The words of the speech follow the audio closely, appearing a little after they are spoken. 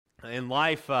In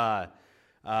life,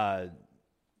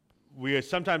 we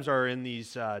sometimes are in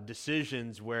these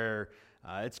decisions where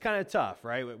it's kind of tough,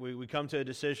 right? We come to a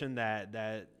decision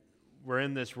that we're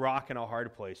in this rock and a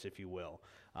hard place, if you will,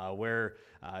 where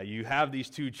you have these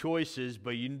two choices,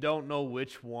 but you don't know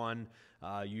which one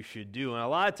you should do. And a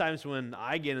lot of times when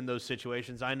I get in those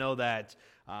situations, I know that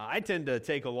I tend to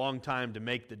take a long time to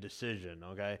make the decision,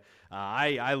 okay?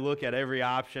 I look at every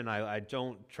option. I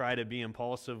don't try to be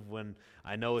impulsive when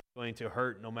I know it's going to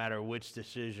hurt no matter which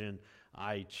decision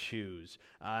I choose.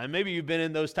 And maybe you've been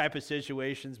in those type of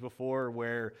situations before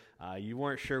where you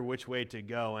weren't sure which way to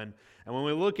go. And when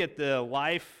we look at the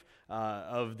life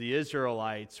of the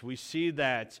Israelites, we see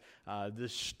that the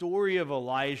story of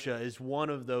Elijah is one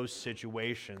of those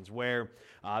situations where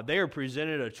they are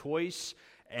presented a choice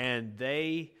and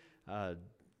they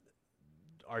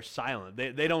are silent.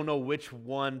 They don't know which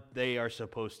one they are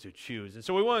supposed to choose. And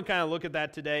so we want to kind of look at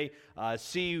that today,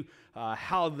 see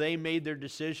how they made their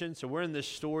decision. So we're in this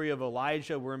story of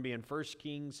Elijah. We're going to be in 1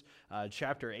 Kings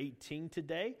chapter 18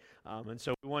 today. And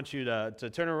so we want you to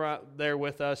turn around there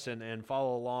with us and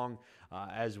follow along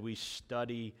as we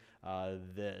study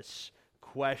this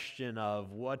question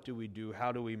of what do we do,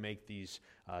 how do we make these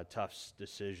tough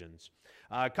decisions.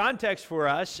 Context for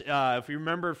us, if you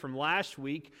remember from last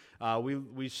week,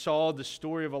 we saw the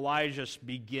story of Elijah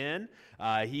begin.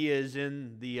 He is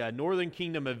in the northern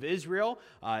kingdom of Israel.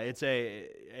 It's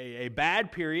a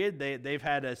bad period. They've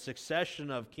had a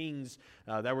succession of kings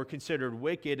that were considered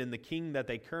wicked, and the king that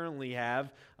they currently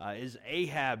have is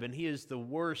Ahab, and he is the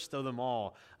worst of them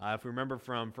all. If you remember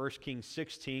from 1 Kings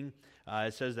 16,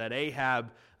 it says that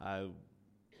Ahab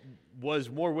was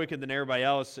more wicked than everybody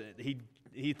else.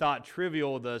 He thought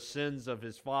trivial the sins of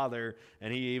his father,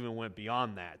 and he even went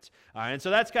beyond that. And so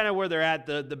that's kind of where they're at.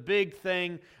 The big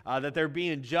thing that they're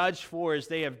being judged for is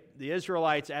the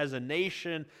Israelites as a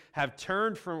nation have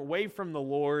turned away from the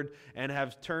Lord and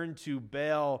have turned to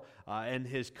Baal and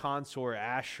his consort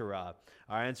Asherah.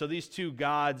 And so these two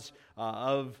gods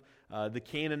of the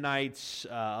Canaanites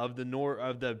of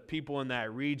the people in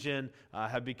that region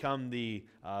have become the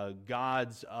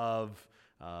gods of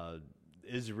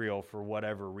Israel for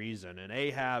whatever reason. And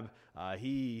Ahab,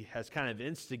 he has kind of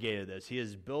instigated this. He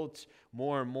has built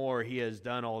more and more. He has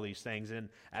done all these things. And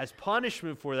as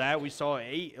punishment for that, we saw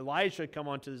Elijah come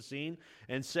onto the scene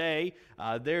and say,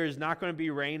 there is not going to be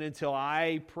rain until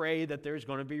I pray that there's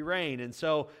going to be rain. And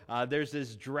so there's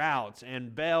this drought.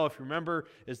 And Baal, if you remember,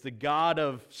 is the god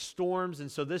of storms.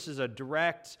 And so this is a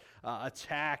direct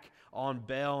attack on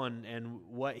Baal and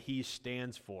what he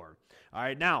stands for. All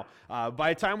right, now,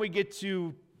 by the time we get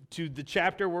to the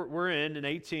chapter we're in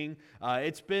 18,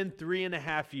 it's been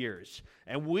 3.5 years.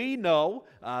 And we know,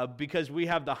 because we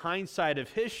have the hindsight of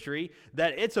history,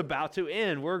 that it's about to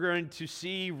end. We're going to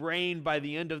see rain by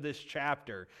the end of this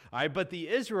chapter. All right, but the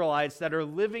Israelites that are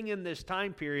living in this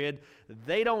time period,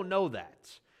 they don't know that.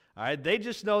 All right, they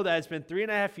just know that it's been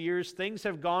 3.5 years. Things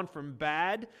have gone from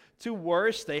bad to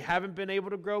worse. They haven't been able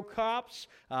to grow crops,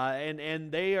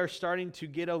 and they are starting to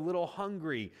get a little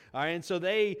hungry. All right, and so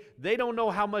they don't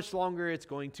know how much longer it's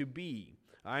going to be.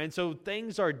 All right, and so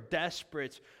things are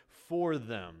desperate for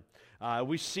them.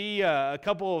 We see a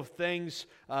couple of things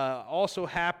also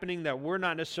happening that we're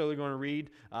not necessarily going to read.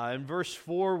 In verse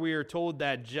 4, we are told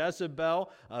that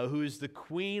Jezebel, who is the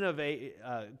queen of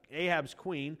Ahab's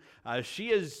queen, she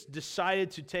has decided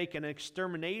to take an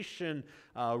extermination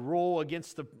role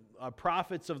against the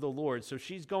prophets of the Lord. So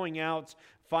she's going out,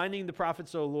 finding the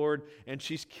prophets of the Lord, and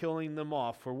she's killing them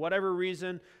off. For whatever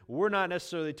reason, we're not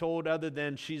necessarily told other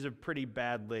than she's a pretty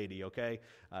bad lady, okay?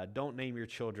 Don't name your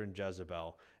children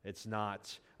Jezebel. It's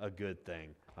not a good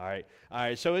thing. All right.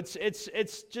 So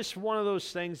it's just one of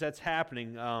those things that's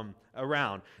happening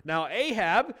around. Now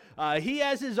Ahab, he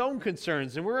has his own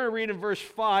concerns, and we're going to read in verse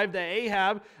 5 that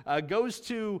Ahab goes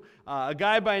to a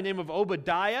guy by the name of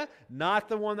Obadiah, not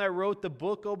the one that wrote the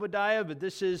book Obadiah, but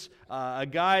this is a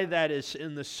guy that is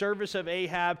in the service of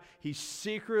Ahab. He's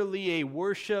secretly a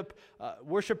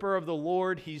worshiper of the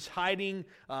Lord. He's hiding,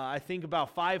 I think,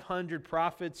 about 500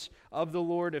 prophets of the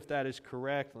Lord, if that is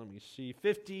correct. Let me see,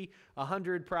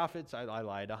 100 prophets. I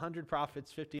lied. 100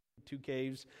 prophets, 52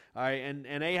 caves. All right,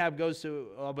 and Ahab goes to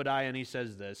Obadiah and he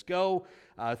says this: go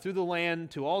through the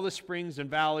land to all the springs and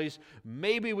valleys.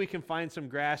 Maybe we can find some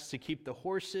grass to keep the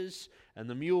horses and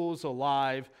the mules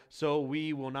alive, so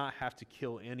we will not have to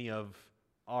kill any of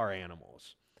our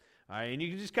animals. All right, and you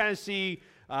can just kind of see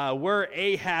where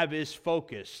Ahab is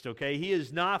focused, okay? He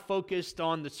is not focused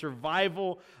on the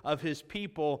survival of his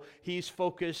people. He's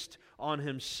focused on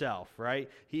himself, right?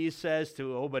 He says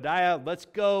to Obadiah, let's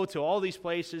go to all these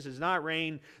places. It's not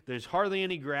rain. There's hardly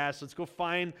any grass. Let's go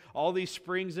find all these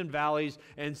springs and valleys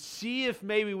and see if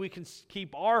maybe we can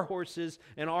keep our horses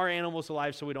and our animals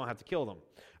alive so we don't have to kill them.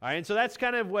 All right, and so that's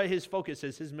kind of what his focus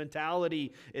is. His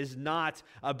mentality is not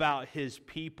about his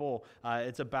people.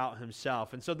 It's about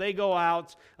himself. And so they go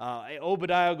out.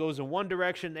 Obadiah goes in one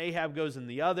direction. Ahab goes in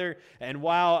the other. And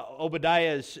while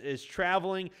Obadiah is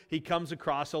traveling, he comes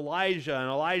across Elijah. And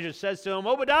Elijah says to him,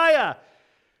 Obadiah,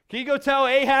 can you go tell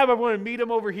Ahab I want to meet him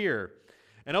over here?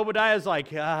 And Obadiah's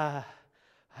like, I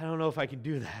don't know if I can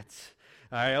do that.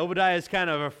 All right, Obadiah is kind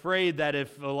of afraid that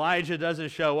if Elijah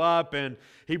doesn't show up and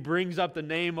he brings up the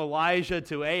name Elijah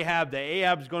to Ahab, that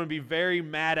Ahab's going to be very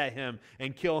mad at him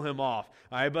and kill him off.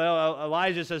 All right, but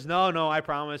Elijah says, no, I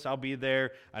promise I'll be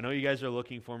there. I know you guys are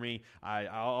looking for me.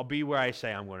 I'll be where I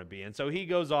say I'm going to be. And so he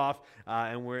goes off,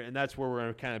 and that's where we're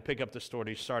going to kind of pick up the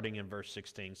story starting in verse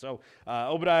 16. So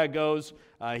Obadiah goes,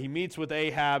 he meets with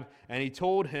Ahab, and he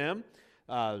told him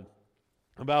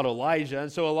about Elijah.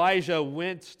 And so Ahab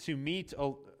went to meet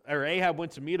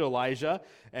Elijah,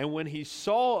 and when he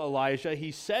saw Elijah,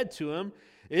 he said to him,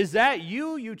 is that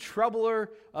you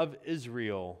troubler of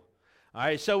Israel? All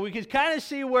right, so we can kind of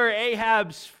see where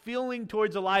Ahab's feeling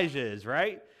towards Elijah is,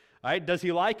 right? All right, does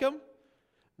he like him?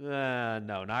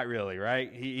 No, not really,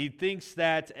 right? He thinks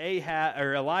that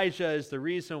Elijah is the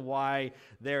reason why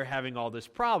they're having all these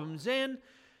problems. And,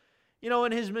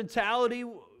 in his mentality,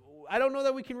 I don't know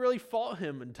that we can really fault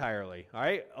him entirely, all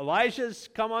right? Elijah's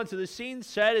come onto the scene,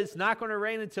 said it's not going to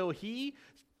rain until he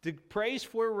prays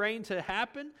for rain to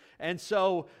happen. And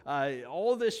so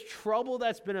all this trouble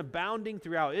that's been abounding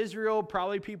throughout Israel,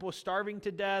 probably people starving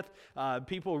to death,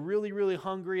 people really, really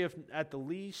hungry at the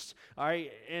least, all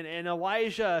right? And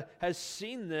Elijah has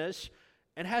seen this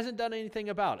and hasn't done anything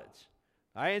about it.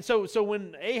 All right, and so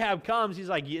when Ahab comes, he's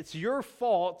like, it's your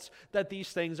fault that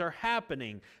these things are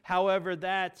happening. However,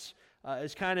 that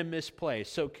is kind of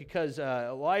misplaced. So because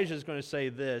Elijah is going to say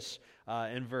this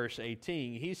in verse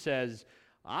 18. He says,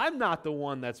 I'm not the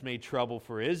one that's made trouble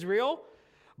for Israel,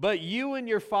 but you and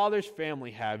your father's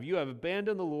family have. You have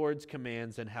abandoned the Lord's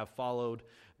commands and have followed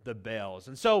the Baals.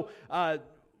 And so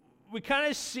we kind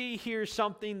of see here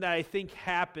something that I think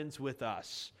happens with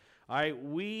us. All right,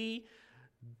 we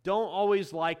don't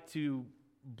always like to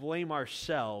blame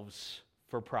ourselves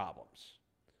for problems.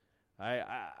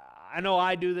 I know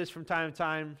I do this from time to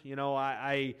time.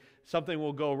 Something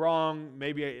will go wrong.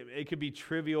 Maybe it could be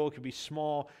trivial, it could be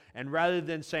small. And rather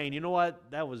than saying, you know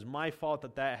what, that was my fault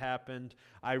that happened,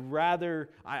 I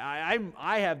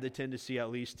have the tendency at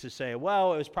least to say,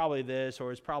 well, it was probably this,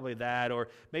 or it's probably that, or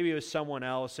maybe it was someone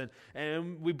else.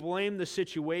 And we blame the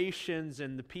situations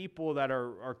and the people that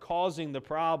are causing the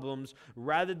problems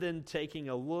rather than taking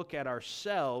a look at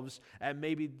ourselves at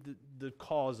maybe the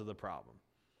cause of the problem.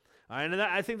 All right, and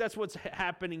I think that's what's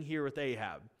happening here with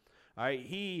Ahab. All right,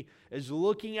 he is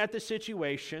looking at the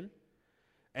situation,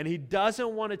 and he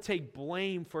doesn't want to take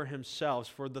blame for himself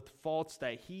for the faults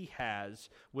that he has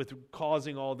with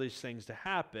causing all these things to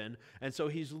happen. And so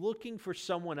he's looking for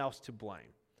someone else to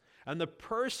blame. And the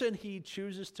person he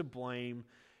chooses to blame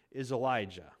is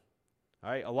Elijah.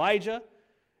 All right, Elijah,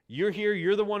 you're here.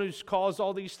 You're the one who's caused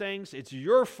all these things. It's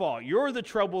your fault. You're the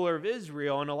troubler of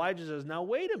Israel. And Elijah says, now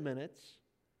wait a minute.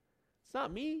 It's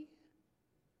not me.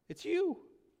 It's you.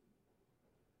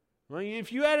 Well,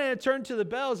 if you hadn't turned to the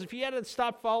Baals, if you hadn't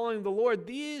stopped following the Lord,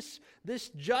 this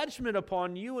judgment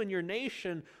upon you and your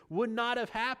nation would not have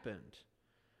happened.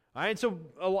 All right, so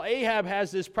Ahab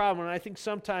has this problem, and I think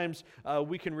sometimes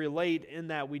we can relate in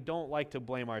that we don't like to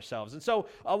blame ourselves. And so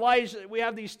Elijah, we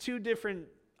have these two different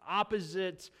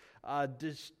opposite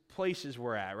places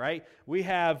we're at, right? We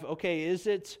have, okay, is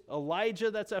it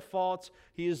Elijah that's at fault?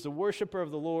 He is the worshiper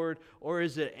of the Lord, or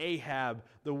is it Ahab,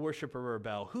 the worshiper of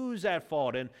Baal? Who's at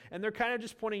fault? And they're kind of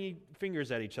just pointing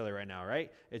fingers at each other right now,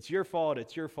 right? It's your fault,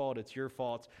 it's your fault, it's your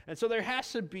fault. And so there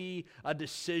has to be a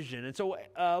decision. And so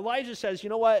Elijah says, you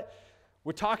know what?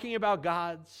 We're talking about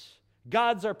gods.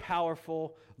 Gods are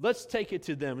powerful. Let's take it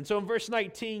to them. And so in verse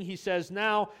 19, he says,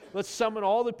 now let's summon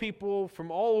all the people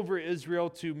from all over Israel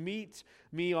to meet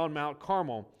me on Mount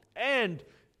Carmel. And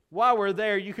while we're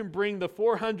there, you can bring the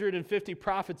 450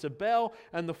 prophets of Baal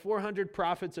and the 400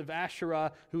 prophets of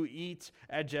Asherah who eat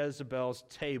at Jezebel's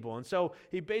table. And so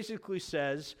he basically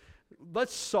says,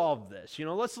 let's solve this.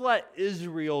 Let's let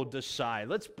Israel decide.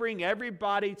 Let's bring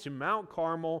everybody to Mount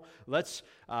Carmel. Let's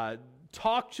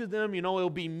talk to them. It'll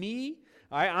be me.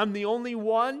 I'm the only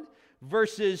one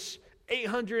versus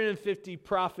 850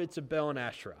 prophets of Baal and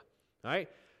Asherah. All right?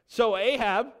 So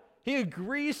Ahab, he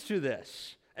agrees to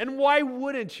this. And why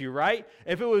wouldn't you, right?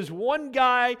 If it was one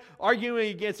guy arguing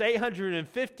against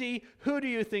 850, who do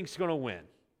you think is going to win?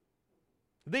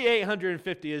 The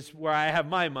 850 is where I have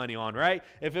my money on, right?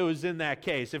 If it was in that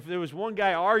case. If there was one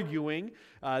guy arguing,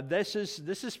 this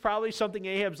is probably something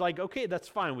Ahab's like, okay, that's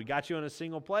fine. We got you in a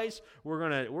single place. We're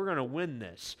gonna win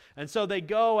this. And so they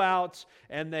go out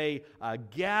and they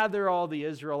gather all the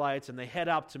Israelites and they head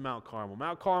out to Mount Carmel.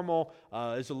 Mount Carmel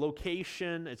is a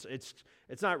location. It's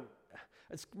not.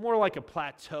 It's more like a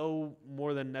plateau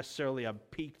more than necessarily a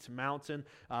peaked mountain,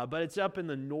 but it's up in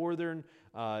the northern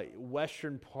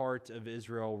western part of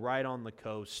Israel, right on the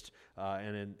coast,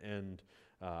 and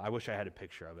I wish I had a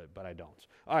picture of it, but I don't.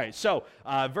 All right, so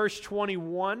verse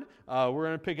 21, we're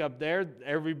going to pick up there.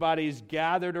 Everybody's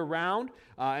gathered around,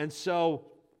 and so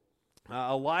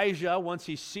Elijah, once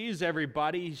he sees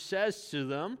everybody, he says to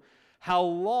them, "How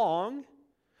long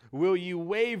will you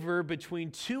waver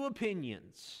between two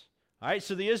opinions?" All right,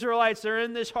 so the Israelites, they're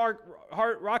in this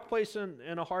rock place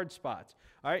in a hard spot.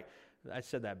 All right, I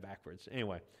said that backwards.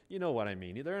 Anyway, you know what I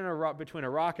mean. They're in between a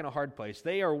rock and a hard place.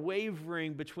 They are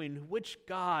wavering between which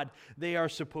God they are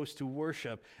supposed to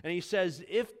worship. And he says,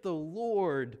 if the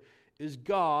Lord is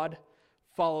God,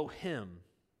 follow him.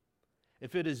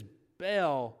 If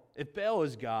Baal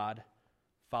is God,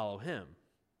 follow him.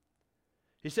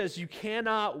 He says you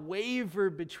cannot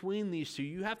waver between these two.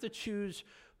 You have to choose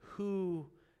who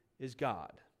is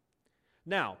God.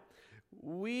 Now,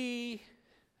 we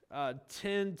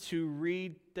tend to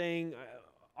read things.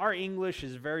 Our English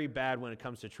is very bad when it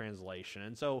comes to translation.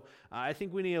 And so I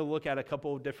think we need to look at a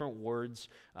couple of different words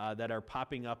that are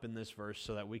popping up in this verse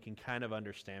so that we can kind of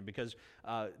understand. Because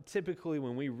typically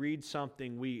when we read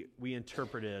something, we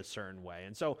interpret it a certain way.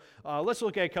 And so let's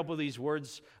look at a couple of these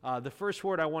words. The first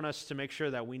word I want us to make sure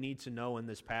that we need to know in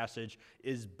this passage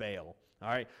is Baal. All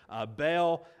right,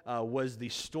 Baal was the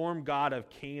storm god of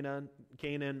Canaan.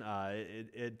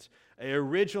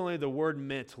 Originally the word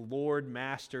meant Lord,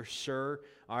 Master, Sir.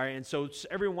 All right, and so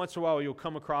every once in a while you'll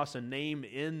come across a name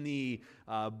in the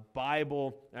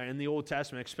Bible, in the Old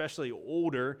Testament, especially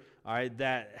older, all right,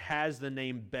 that has the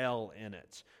name Baal in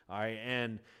it. All right,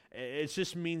 and it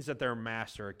just means that they're a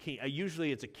master, a king.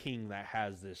 Usually it's a king that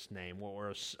has this name,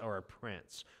 or a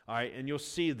prince. All right, and you'll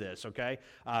see this, okay?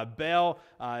 Baal,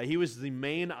 he was the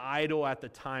main idol at the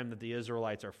time that the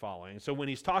Israelites are following. So when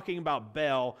he's talking about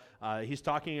Baal, he's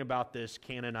talking about this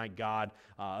Canaanite god,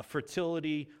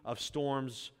 fertility of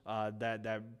storms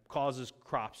that causes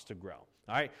crops to grow.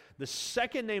 All right, the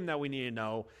second name that we need to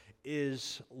know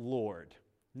is Lord.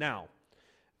 Now,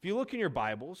 if you look in your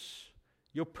Bibles,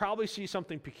 you'll probably see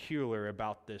something peculiar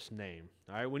about this name.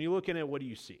 All right, when you look in it, what do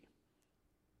you see?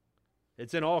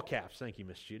 It's in all caps. Thank you,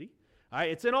 Miss Judy. All right,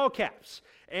 it's in all caps.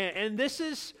 And this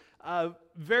is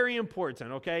very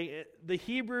important, okay? The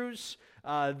Hebrews,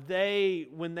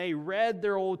 when they read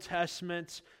their Old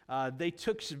Testament, they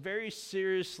took very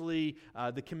seriously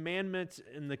the commandment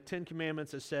in the Ten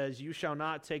Commandments that says, you shall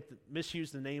not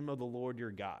misuse the name of the Lord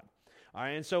your God. All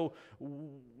right, and so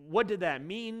what did that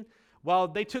mean? Well,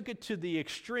 they took it to the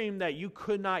extreme that you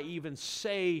could not even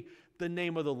say the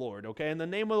name of the Lord, okay? And the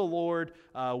name of the Lord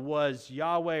was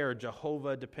Yahweh or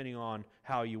Jehovah, depending on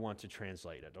how you want to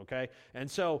translate it, okay? And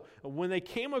so when they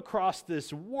came across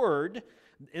this word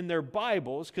in their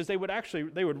Bibles, because they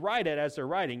would write it as they're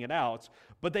writing it out,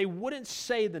 but they wouldn't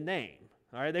say the name,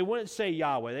 all right? They wouldn't say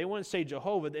Yahweh. They wouldn't say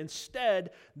Jehovah.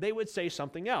 Instead, they would say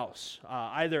something else,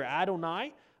 either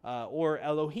Adonai or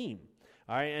Elohim.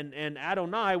 All right, and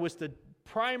Adonai was the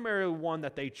primary one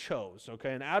that they chose,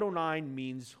 okay? And Adonai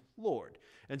means Lord.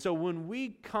 And so when we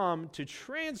come to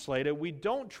translate it, we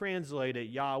don't translate it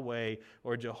Yahweh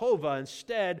or Jehovah.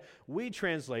 Instead, we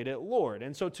translate it Lord.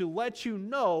 And so to let you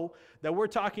know that we're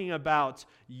talking about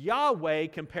Yahweh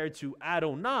compared to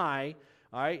Adonai,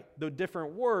 all right, the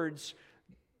different words,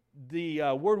 the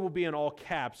word will be in all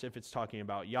caps if it's talking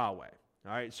about Yahweh.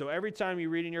 All right, so every time you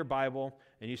read in your Bible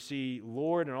and you see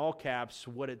Lord in all caps,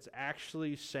 what it's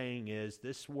actually saying is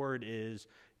this word is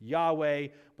Yahweh,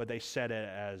 but they said it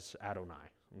as Adonai.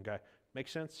 Okay, make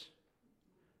sense?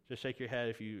 Just shake your head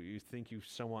if you think you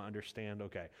somewhat understand.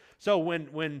 Okay, so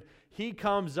when he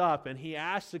comes up and he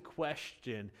asks the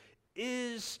question,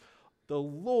 is the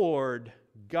Lord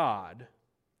God?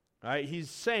 All right, he's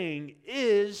saying,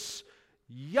 is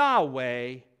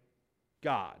Yahweh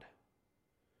God?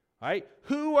 All right,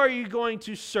 who are you going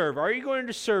to serve? Are you going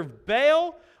to serve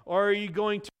Baal or are you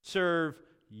going to serve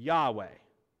Yahweh?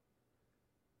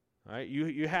 All right,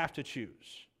 you have to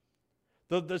choose.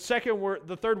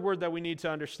 The third word that we need to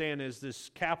understand is this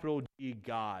capital G,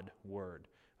 God word.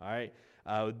 All right,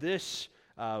 this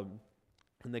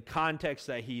in the context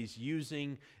that he's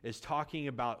using is talking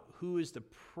about who is the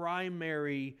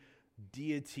primary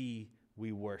deity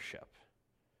we worship.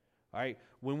 All right,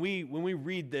 when we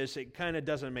read this, it kind of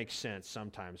doesn't make sense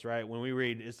sometimes, right? When we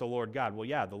read, "Is the Lord God?" Well,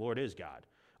 yeah, the Lord is God.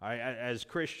 All right, as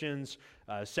Christians,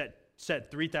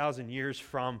 set 3,000 years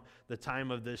from the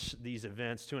time of these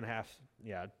events,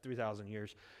 3,000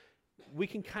 years, we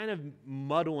can kind of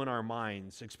muddle in our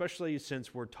minds, especially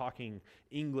since we're talking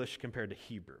English compared to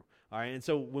Hebrew. All right, and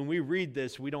so when we read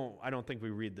this, I don't think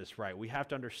we read this right. We have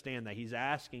to understand that he's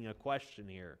asking a question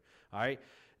here. All right,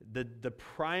 the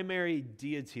primary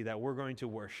deity that we're going to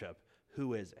worship,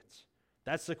 who is it?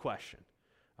 That's the question.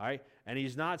 All right, and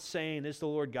he's not saying, is the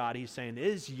Lord God? He's saying,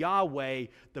 is Yahweh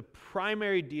the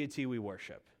primary deity we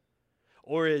worship?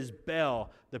 Or is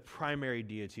Baal the primary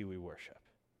deity we worship?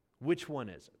 Which one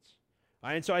is it? All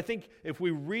right, and so I think if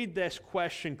we read this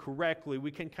question correctly,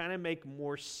 we can kind of make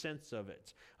more sense of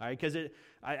it. All right, because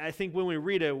I think when we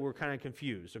read it, we're kind of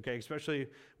confused, okay? Especially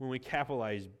when we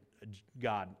capitalize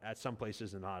God at some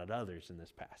places and not at others in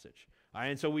this passage. All right,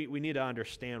 and so we need to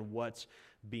understand what's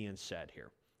being said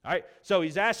here. All right, so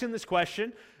he's asking this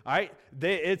question. All right,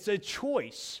 it's a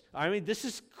choice. I mean, this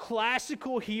is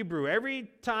classical Hebrew.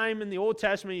 Every time in the Old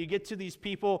Testament you get to these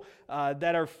people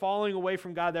that are falling away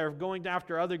from God, that are going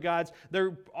after other gods,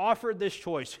 they're offered this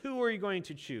choice. Who are you going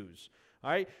to choose? All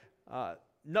right,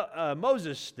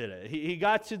 Moses did it. He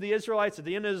got to the Israelites at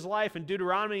the end of his life. In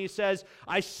Deuteronomy, he says,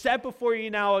 "I set before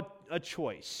you now a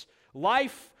choice,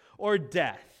 life or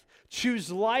death.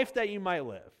 Choose life that you might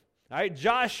live." All right,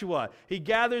 Joshua, he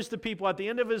gathers the people at the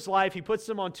end of his life. He puts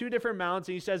them on two different mountains,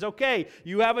 and he says, okay,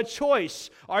 you have a choice.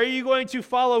 Are you going to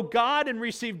follow God and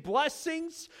receive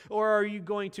blessings, or are you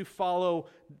going to follow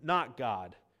not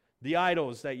God, the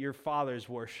idols that your fathers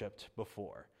worshipped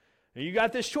before? And you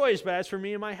got this choice, but as for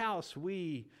me and my house,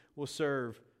 we will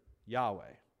serve Yahweh.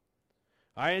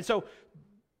 All right, and so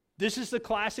this is the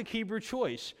classic Hebrew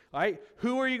choice, all right?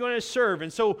 Who are you going to serve?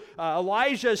 And so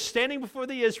Elijah is standing before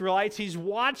the Israelites. He's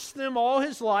watched them all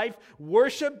his life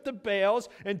worship the Baals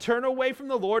and turn away from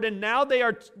the Lord, and now they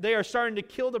are starting to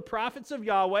kill the prophets of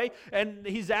Yahweh, and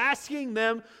he's asking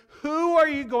them, who are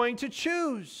you going to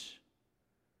choose?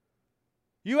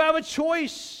 You have a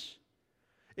choice.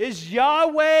 Is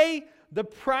Yahweh the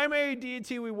primary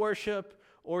deity we worship,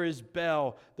 or is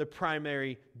Baal the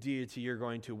primary deity you're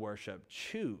going to worship?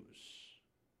 Choose.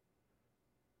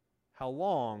 How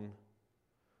long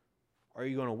are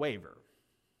you going to waver?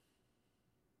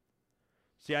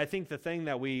 See, I think the thing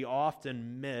that we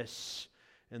often miss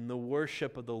in the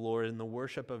worship of the Lord, in the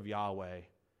worship of Yahweh,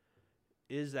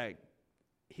 is that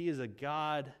He is a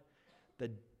God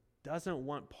that doesn't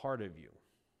want part of you.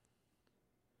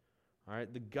 All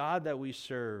right, the God that we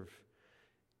serve,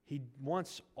 He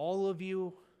wants all of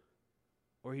you,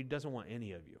 or He doesn't want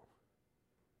any of you.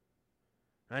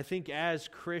 And I think as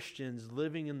Christians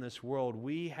living in this world,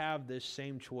 we have this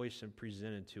same choice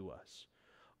presented to us.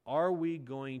 Are we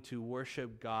going to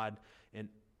worship God in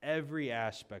every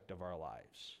aspect of our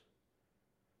lives?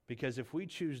 Because if we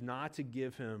choose not to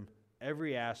give Him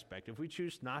every aspect, if we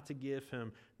choose not to give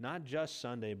Him not just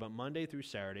Sunday, but Monday through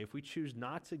Saturday, if we choose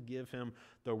not to give Him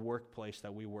the workplace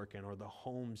that we work in or the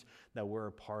homes that we're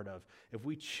a part of, if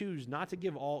we choose not to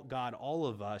give God all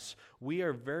of us, we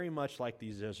are very much like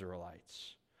these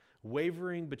Israelites,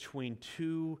 wavering between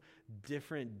two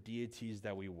different deities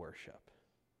that we worship.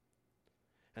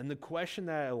 And the question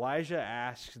that Elijah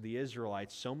asks the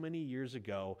Israelites so many years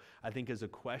ago, I think is a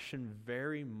question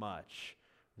very much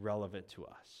relevant to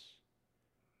us.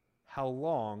 How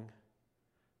long,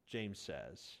 James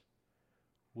says,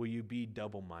 will you be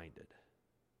double-minded?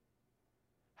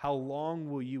 How long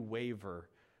will you waver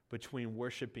between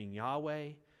worshiping Yahweh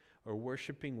or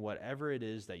worshiping whatever it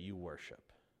is that you worship?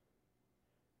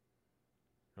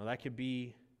 Now, that could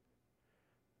be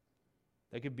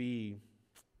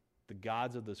the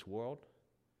gods of this world.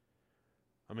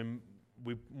 I mean,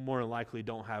 we more than likely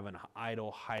don't have an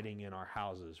idol hiding in our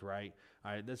houses, right?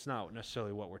 All right, that's not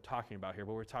necessarily what we're talking about here,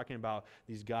 but we're talking about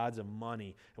these gods of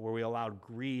money, where we allow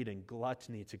greed and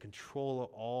gluttony to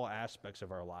control all aspects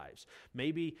of our lives.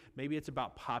 Maybe it's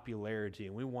about popularity,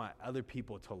 and we want other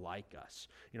people to like us.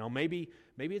 You know, maybe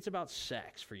it's about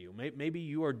sex for you. Maybe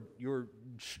you're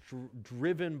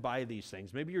driven by these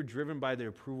things. Maybe you're driven by the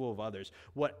approval of others.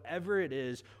 Whatever it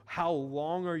is, how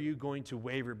long are you going to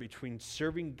waver between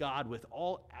serving God with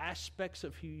all aspects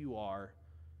of who you are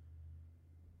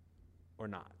or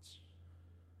not?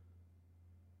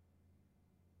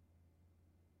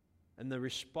 And the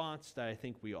response that I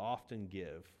think we often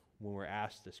give when we're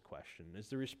asked this question is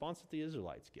the response that the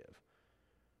Israelites give.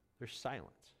 There's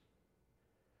silence.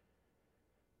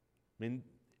 I mean,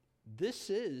 this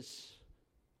is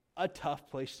a tough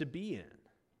place to be in. I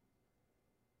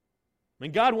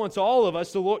mean, God wants all of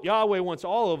us, the Lord Yahweh wants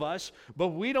all of us, but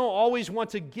we don't always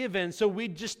want to give in, so we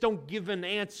just don't give an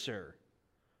answer.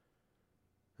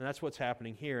 And that's what's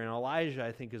happening here. And Elijah,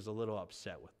 I think, is a little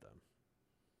upset with them.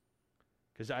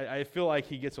 Because I feel like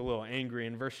he gets a little angry.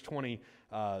 In verse 20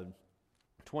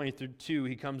 through 2,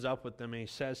 he comes up with them and he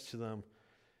says to them,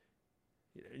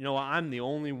 I'm the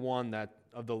only one that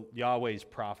of the Yahweh's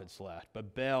prophets left,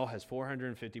 but Baal has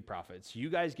 450 prophets.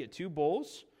 You guys get 2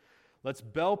 bulls. Let's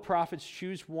Baal prophets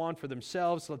choose one for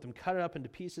themselves. Let them cut it up into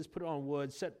pieces, put it on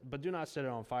wood, but do not set it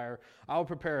on fire. I will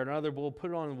prepare another bull, put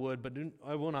it on wood, but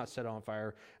I will not set it on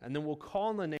fire. And then we'll call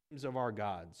on the names of our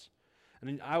gods.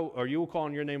 And you will call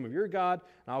on your name of your God,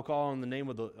 and I'll call on the name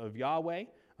of Yahweh.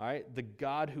 All right, the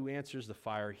God who answers the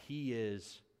fire. He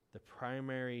is the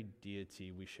primary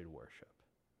deity we should worship.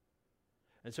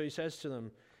 And so he says to them,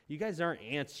 you guys aren't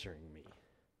answering me.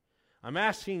 I'm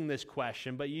asking this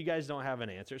question, but you guys don't have an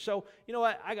answer. So, you know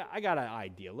what? I got an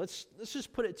idea. Let's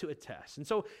just put it to a test. And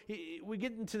so we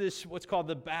get into this, what's called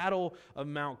the Battle of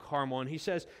Mount Carmel. And he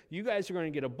says, you guys are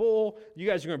going to get a bull. You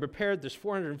guys are going to prepare it. There's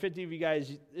 450 of you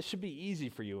guys. This should be easy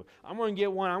for you. I'm going to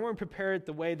get one. I'm going to prepare it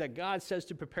the way that God says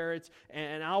to prepare it.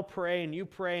 And I'll pray and you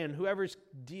pray. And whoever's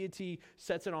deity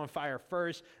sets it on fire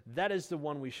first, that is the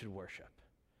one we should worship.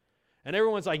 And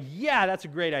everyone's like, yeah, that's a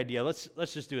great idea.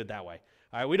 Let's just do it that way.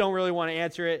 All right, we don't really want to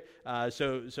answer it,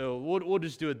 so we'll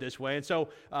just do it this way. And so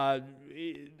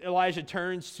Elijah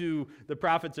turns to the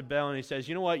prophets of Baal and he says,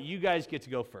 you know what, you guys get to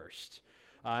go first.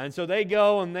 And so they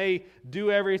go and they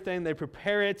do everything, they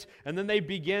prepare it, and then they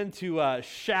begin to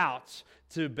shout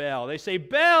to Baal. They say,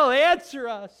 Baal, answer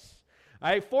us.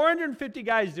 All right, 450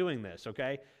 guys doing this,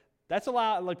 okay? That's a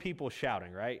lot of people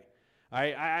shouting, right?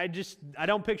 I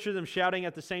don't picture them shouting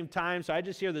at the same time, so I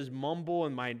just hear this mumble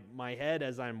in my head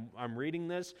as I'm reading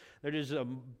this. There's a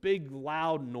big,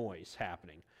 loud noise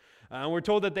happening. And we're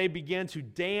told that they began to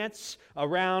dance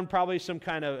around, probably some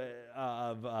kind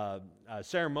of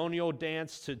ceremonial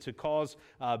dance to cause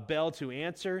Baal to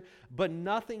answer, but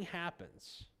nothing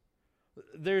happens.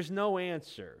 There's no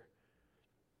answer.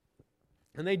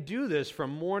 And they do this from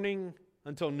morning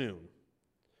until noon.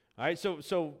 All right,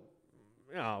 so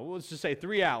let's just say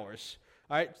 3 hours.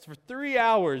 All right, for 3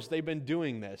 hours they've been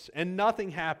doing this, and nothing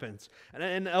happens.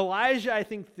 And Elijah, I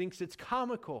think, thinks it's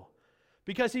comical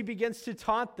because he begins to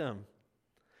taunt them.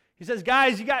 He says,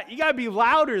 guys, you got to be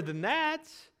louder than that.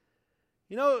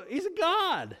 He's a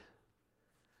god.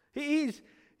 He's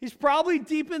probably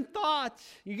deep in thought.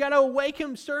 You got to awake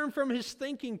him, stir him from his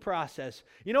thinking process.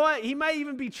 You know what? He might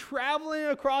even be traveling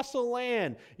across the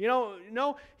land.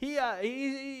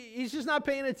 He's just not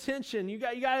paying attention. You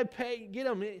got to get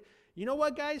him. You know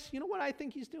what, guys? You know what I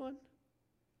think he's doing?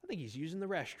 I think he's using the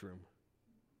restroom.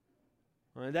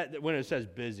 When it says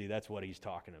busy, that's what he's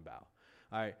talking about.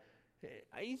 All right.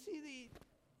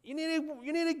 You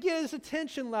need to get his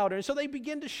attention louder. And so they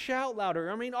begin to shout louder.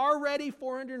 I mean, already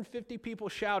 450 people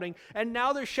shouting, and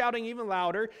now they're shouting even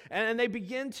louder, and they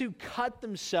begin to cut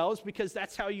themselves because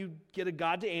that's how you get a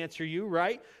God to answer you,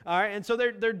 right? All right, and so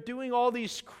they're doing all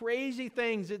these crazy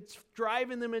things. It's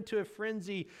driving them into a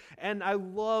frenzy. And I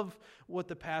love what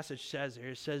the passage says here.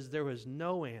 It says there was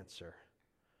no answer.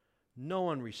 No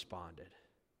one responded.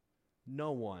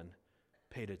 No one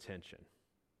paid attention.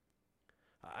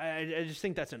 I just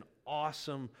think that's an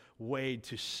awesome way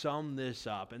to sum this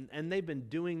up. And they've been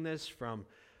doing this from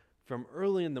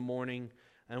early in the morning,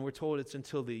 and we're told it's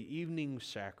until the evening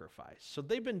sacrifice. So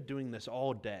they've been doing this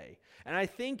all day. And I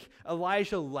think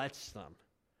Elijah lets them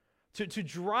to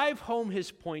drive home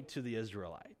his point to the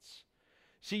Israelites.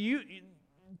 See,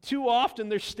 too often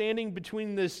they're standing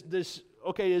between this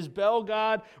okay, is Baal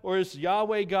God or is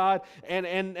Yahweh God?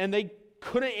 And they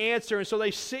couldn't answer, and so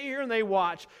they sit here and they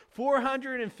watch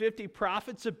 450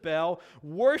 prophets of Baal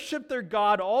worship their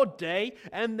God all day,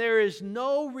 and there is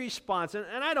no response. And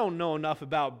I don't know enough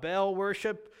about Baal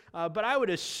worship, but I would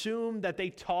assume that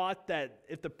they taught that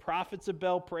if the prophets of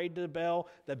Baal prayed to Baal,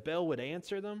 that Baal would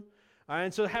answer them.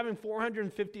 And so having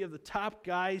 450 of the top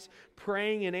guys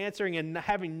praying and answering and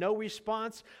having no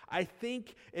response, I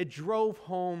think it drove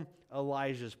home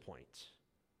Elijah's point.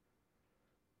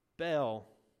 Baal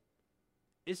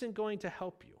isn't going to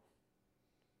help you.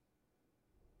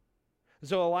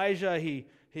 So Elijah, he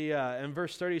in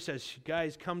verse 30 says,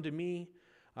 guys, come to me.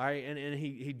 All right, and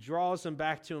he draws them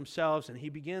back to himself, and he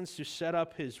begins to set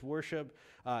up his worship.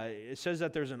 It says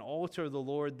that there's an altar of the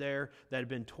Lord there that had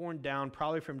been torn down,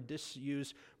 probably from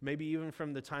disuse, maybe even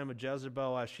from the time of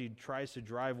Jezebel as she tries to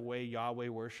drive away Yahweh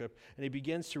worship. And he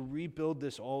begins to rebuild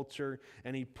this altar,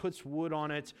 and he puts wood on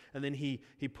it, and then he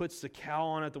puts the cow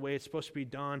on it the way it's supposed to be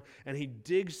done, and he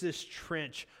digs this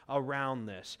trench around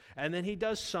this. And then he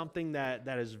does something that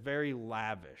is very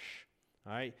lavish,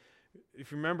 all right?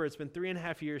 If you remember, it's been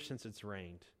 3.5 years since it's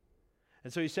rained.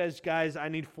 And so he says, guys, I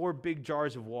need 4 big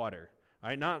jars of water. All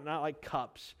right, not like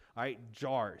cups, all right,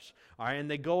 jars. All right, and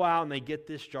they go out and they get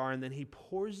this jar, and then he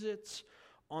pours it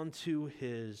onto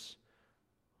his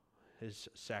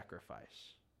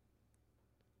sacrifice.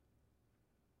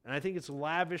 And I think it's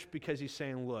lavish because he's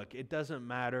saying, look, it doesn't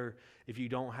matter if you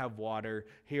don't have water.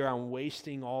 Here I'm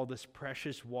wasting all this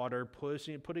precious water,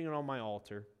 putting it on my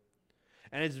altar.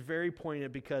 And it's very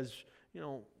poignant because,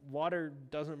 water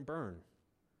doesn't burn.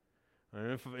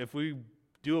 And if we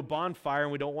do a bonfire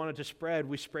and we don't want it to spread,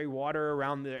 we spray water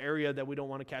around the area that we don't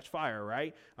want to catch fire,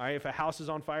 right? All right, if a house is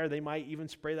on fire, they might even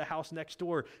spray the house next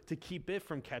door to keep it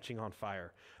from catching on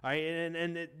fire. All right,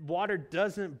 and water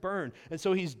doesn't burn. And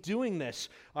so he's doing this,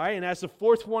 all right, and as the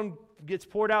 4th one gets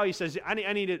poured out, he says, I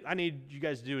need you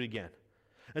guys to do it again.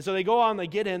 And so they go on, they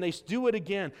get in, they do it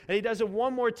again. And he does it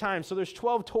one more time. So there's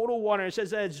 12 total water. It says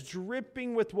that it's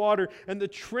dripping with water. And the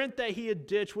trench that he had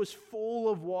ditched was full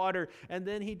of water. And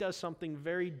then he does something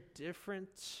very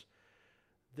different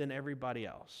than everybody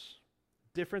else.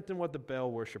 Different than what the Baal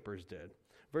worshipers did.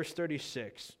 Verse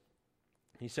 36.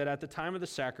 He said, at the time of the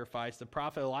sacrifice, the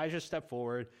prophet Elijah stepped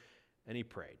forward and he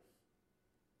prayed.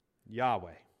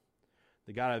 Yahweh,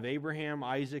 the God of Abraham,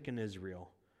 Isaac, and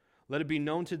Israel, let it be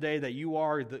known today that you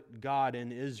are the God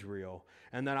in Israel,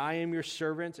 and that I am your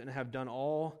servant and have done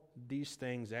all these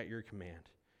things at your command.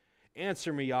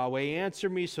 Answer me, Yahweh, answer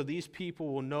me, so these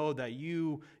people will know that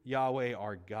you, Yahweh,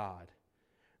 are God,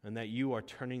 and that you are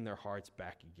turning their hearts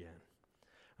back again.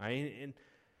 All right? And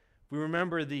we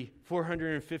remember the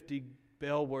 450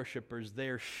 Baal worshipers,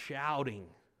 they're shouting.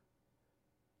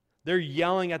 They're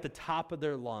yelling at the top of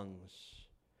their lungs.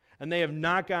 And they have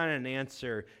not gotten an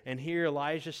answer. And here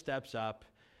Elijah steps up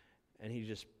and he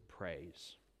just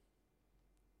prays.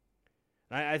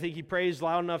 I think he prays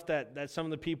loud enough that some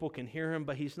of the people can hear him,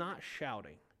 but he's not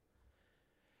shouting.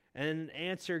 And in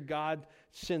answer, God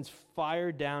sends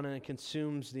fire down and it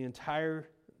consumes the entire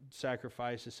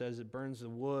sacrifice. It says it burns the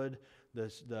wood,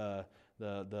 the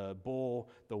bull,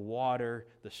 the water,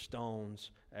 the stones,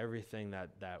 everything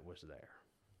that was there.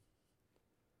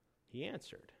 He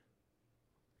answered.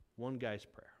 One guy's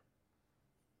prayer.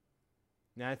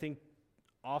 Now, I think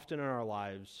often in our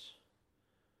lives,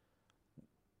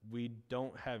 we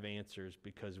don't have answers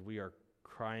because we are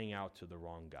crying out to the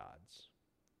wrong gods.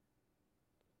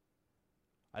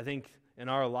 I think in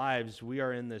our lives, we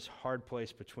are in this hard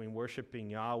place between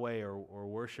worshiping Yahweh or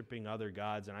worshiping other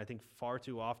gods, and I think far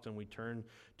too often we turn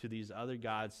to these other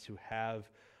gods to have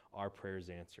our prayers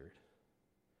answered.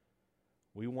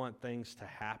 We want things to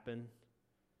happen.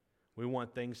 We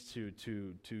want things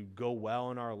to go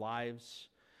well in our lives.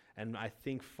 And I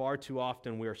think far too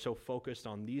often we are so focused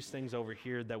on these things over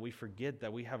here that we forget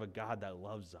that we have a God that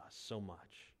loves us so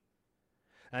much.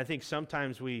 And I think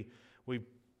sometimes we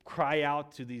cry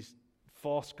out to these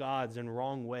false gods in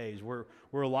wrong ways. We're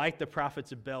like the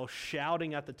prophets of Baal,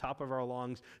 shouting at the top of our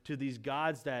lungs to these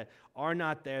gods that are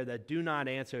not there, that do not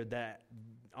answer, that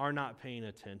are not paying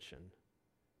attention.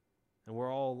 And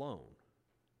we're all alone.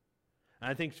 And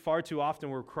I think far too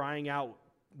often we're crying out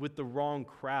with the wrong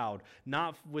crowd,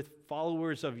 not with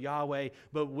followers of Yahweh,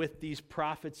 but with these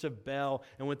prophets of Baal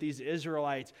and with these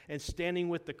Israelites, and standing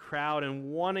with the crowd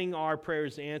and wanting our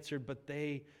prayers answered, but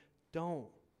they don't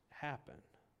happen.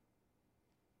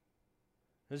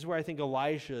 This is where I think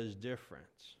Elijah is different.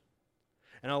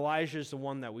 And Elijah is the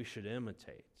one that we should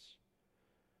imitate.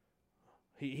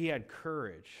 He had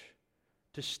courage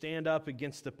to stand up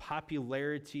against the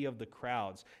popularity of the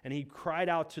crowds. And he cried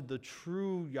out to the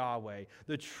true Yahweh,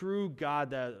 the true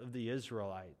God of the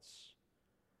Israelites.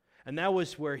 And that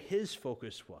was where his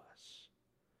focus was.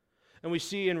 And we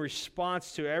see in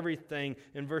response to everything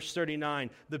in verse 39,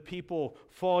 the people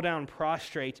fall down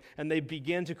prostrate and they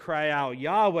begin to cry out,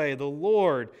 Yahweh, the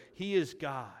Lord, He is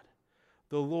God.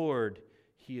 The Lord,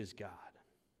 He is God.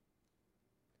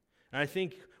 And I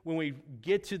think when we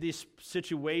get to this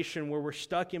situation where we're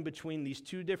stuck in between these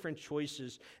two different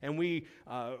choices and we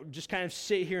just kind of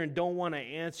sit here and don't want to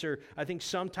answer, I think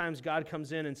sometimes God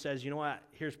comes in and says, you know what,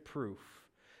 here's proof.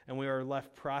 And we are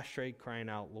left prostrate crying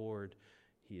out, Lord,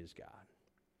 He is God.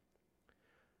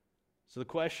 So the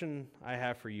question I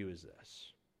have for you is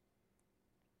this.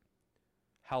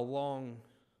 how long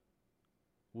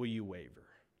will you waver?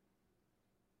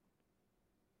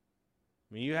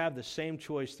 I mean, you have the same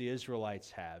choice the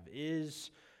Israelites have.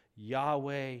 Is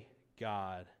Yahweh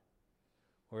God,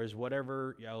 or is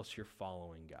whatever else you're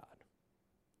following God?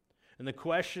 And the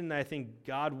question that I think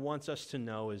God wants us to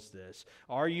know is this: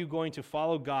 are you going to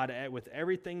follow God with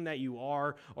everything that you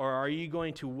are, or are you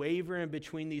going to waver in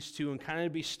between these two and kind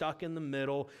of be stuck in the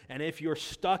middle? And if you're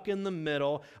stuck in the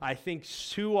middle, I think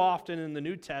too often in the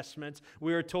New Testament,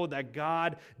 we are told that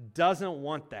God doesn't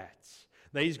want that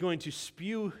He's going to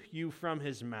spew you from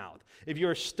his mouth. If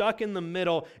you're stuck in the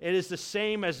middle, it is the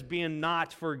same as being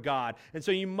not for God. And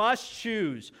so you must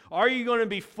choose. Are you going to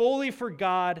be fully for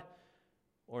God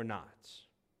or not?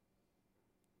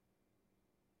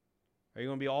 Are you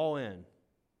going to be all in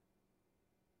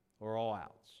or all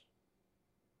out?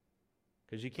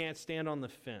 Because you can't stand on the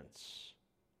fence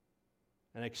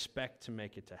and expect to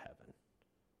make it to heaven.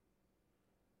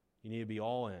 You need to be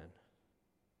all in,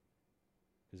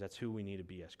 because that's who we need to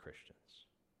be as Christians.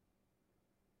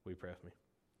 Will you pray with me?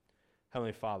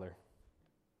 Heavenly Father,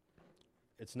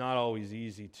 it's not always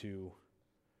easy to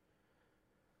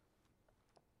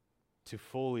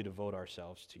fully devote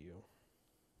ourselves to you.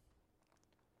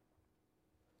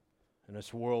 In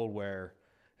this world where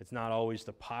it's not always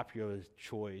the popular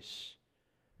choice,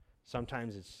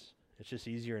 sometimes it's just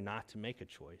easier not to make a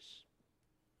choice.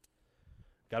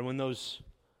 God, when those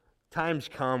times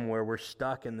come where we're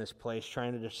stuck in this place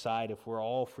trying to decide if we're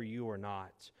all for you or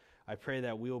not, I pray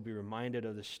that we will be reminded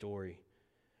of the story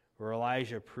where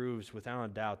Elijah proves without a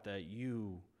doubt that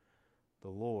you, the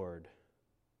Lord,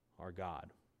 are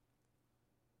God.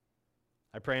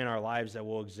 I pray in our lives that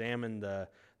we'll examine the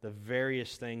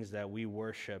various things that we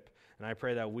worship, and I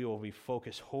pray that we will be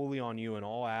focused wholly on you in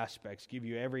all aspects, give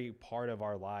you every part of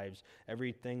our lives,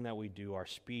 everything that we do, our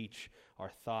speech,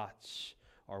 our thoughts,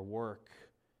 our work,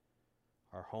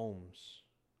 our homes,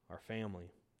 our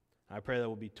family. I pray that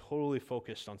we'll be totally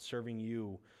focused on serving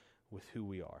you with who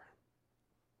we are.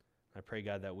 I pray,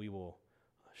 God, that we will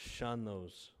shun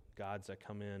those gods that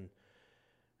come in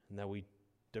and that we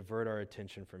divert our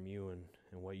attention from you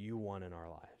and what you want in our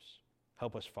lives.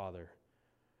 Help us, Father,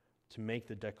 to make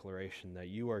the declaration that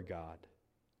you are God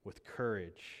with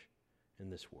courage in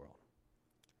this world.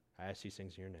 I ask these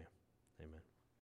things in your name. Amen.